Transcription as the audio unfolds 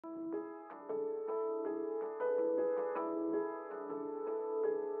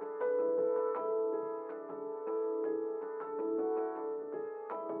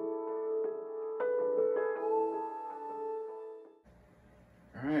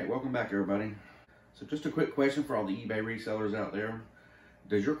Alright, welcome back everybody. So just a quick question for all the eBay resellers out there.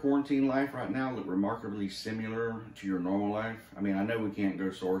 Does your quarantine life right now look remarkably similar to your normal life? I mean, I know we can't go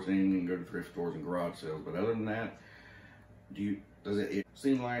sourcing and go to thrift stores and garage sales, but other than that, does it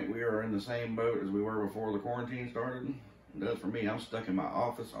seem like we are in the same boat as we were before the quarantine started? It does for me. I'm stuck in my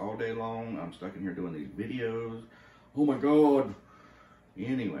office all day long. I'm stuck in here doing these videos. Oh my God.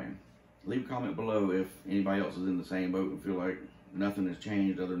 Anyway, leave a comment below if anybody else is in the same boat and feel like nothing has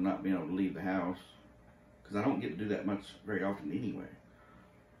changed other than not being able to leave the house, because I don't get to do that much very often anyway.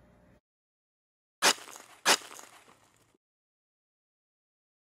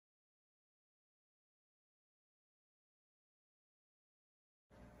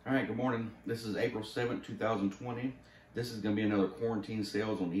 Alright, good morning. This is April 7th, 2020. This is going to be another quarantine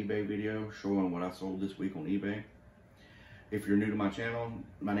sales on eBay video showing what I sold this week on eBay. If you're new to my channel,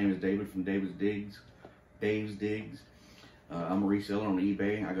 my name is David from Dave's Digs. I'm a reseller on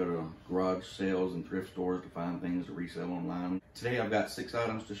eBay. I go to garage sales and thrift stores to find things to resell online. Today I've got 6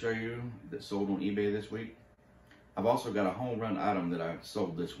 items to show you that sold on eBay this week. I've also got a home run item that I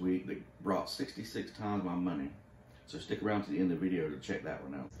sold this week that brought 66 times my money. So stick around to the end of the video to check that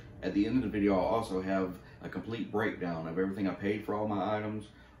one out. At the end of the video, I'll also have a complete breakdown of everything I paid for all my items,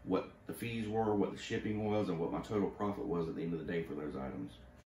 what the fees were, what the shipping was, and what my total profit was at the end of the day for those items.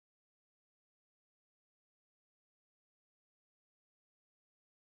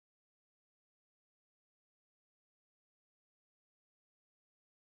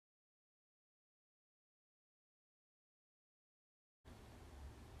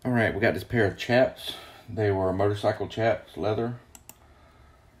 Alright, we got this pair of chaps. They were motorcycle chaps, leather.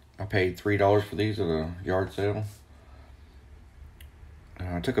 I paid $3 for these at a yard sale.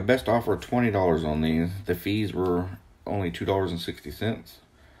 I took a best offer of $20 on these. The fees were only $2.60.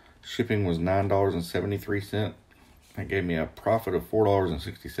 Shipping was $9.73. That gave me a profit of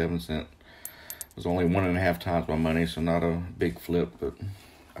 $4.67. It was only 1.5 times my money, so not a big flip, but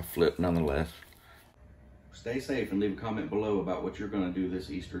a flip nonetheless. Stay safe and leave a comment below about what you're going to do this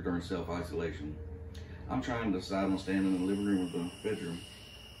Easter during self-isolation. I'm trying to decide on staying in the living room or the bedroom.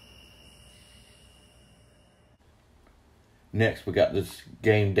 Next, we got this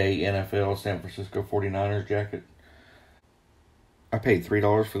Game Day NFL San Francisco 49ers jacket. I paid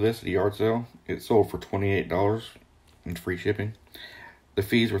 $3 for this at a yard sale. It sold for $28 and free shipping. The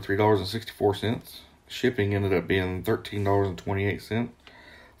fees were $3.64. Shipping ended up being $13.28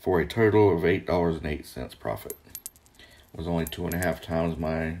 for a total of $8.08 profit. It was only 2.5 times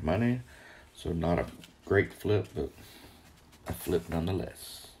my money, so not a great flip, but a flip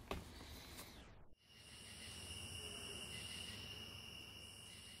nonetheless.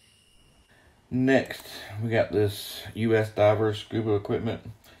 Next, we got this U.S. Diver scuba equipment.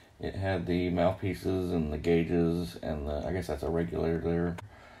 It had the mouthpieces and the gauges and I guess that's a regulator there.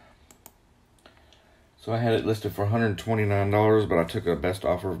 So I had it listed for $129, but I took a best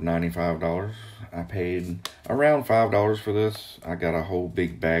offer of $95. I paid around $5 for this. I got a whole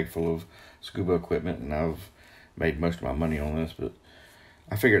big bag full of scuba equipment, and I've made most of my money on this, but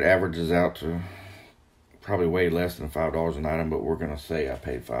I figured it averages out to probably way less than $5 an item, but we're going to say I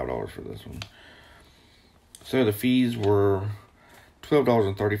paid $5 for this one. So the fees were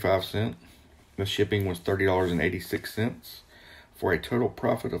 $12.35. The shipping was $30.86. For a total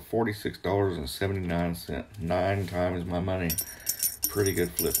profit of $46.79. 9 times my money. Pretty good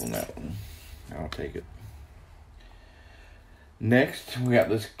flip on that one. I'll take it. Next, we got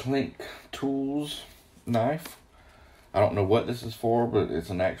this Clink Tools knife. I don't know what this is for, but it's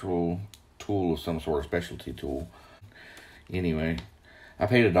an actual tool of some sort of specialty tool. Anyway, I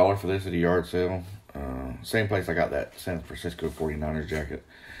paid $1 for this at a yard sale. Same place I got that San Francisco 49ers jacket.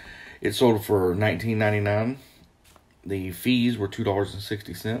 It sold for $19.99. The fees were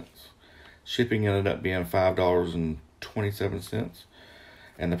 $2.60. Shipping ended up being $5.27.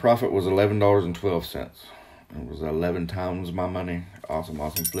 And the profit was $11.12. It was 11 times my money. Awesome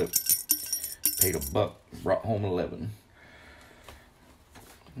flip. Paid $1, brought home 11.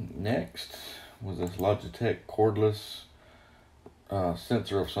 Next was this Logitech cordless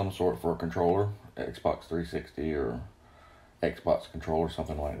sensor of some sort for a controller. Xbox 360 or Xbox controller,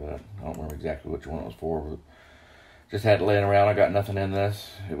 something like that. I don't remember exactly which one it was for, but just had it laying around. I got nothing in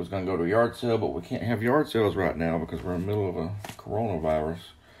this. It was going to go to a yard sale, but we can't have yard sales right now because we're in the middle of a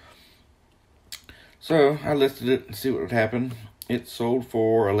coronavirus. So I listed it and see what would happen. It sold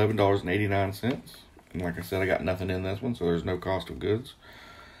for $11.89. And like I said, I got nothing in this one, so there's no cost of goods.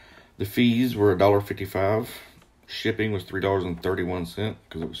 The fees were $1.55. Shipping was $3.31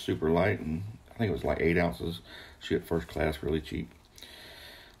 because it was super light, and I think it was like 8 ounces. Shipped first class, really cheap.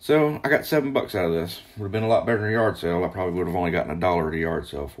 So I got $7 out of this. Would have been a lot better than a yard sale. I probably would have only gotten $1 at a yard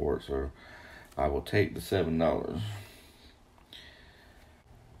sale for it. So I will take the $7.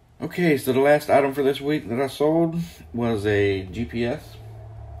 Okay, so the last item for this week that I sold was a GPS.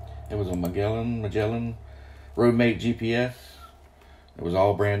 It was a Magellan Roadmate GPS. It was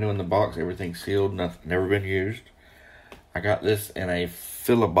all brand new in the box, everything sealed, nothing, never been used. I got this in a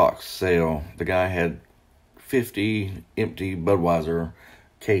fill-a-box sale. The guy had 50 empty Budweiser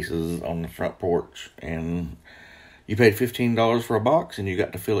cases on the front porch, and you paid $15 for a box, and you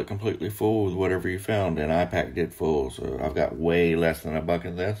got to fill it completely full with whatever you found, and I packed it full, so I've got way less than $1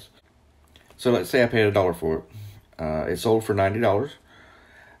 in this. So let's say I paid $1 for it. It sold for $90.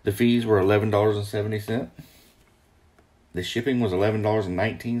 The fees were $11.70. The shipping was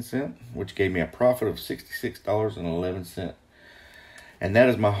 $11.19, which gave me a profit of $66.11. And that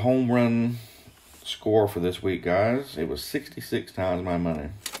is my home run score for this week, guys. It was 66 times my money.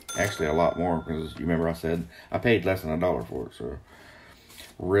 Actually, a lot more, because you remember I said I paid less than $1 for it. So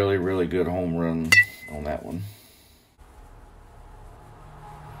really, really good home run on that one.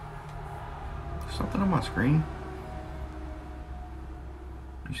 Something on my screen.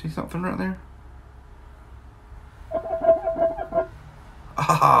 You see something right there?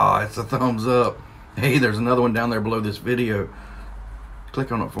 Ah, it's a thumbs up. Hey, there's another one down there below this video.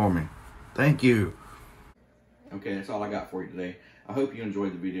 Click on it for me. Thank you. Okay, that's all I got for you today. I hope you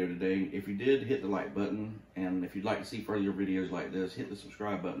enjoyed the video today. If you did, hit the like button. And if you'd like to see further videos like this, hit the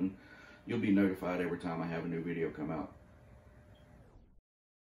subscribe button. You'll be notified every time I have a new video come out.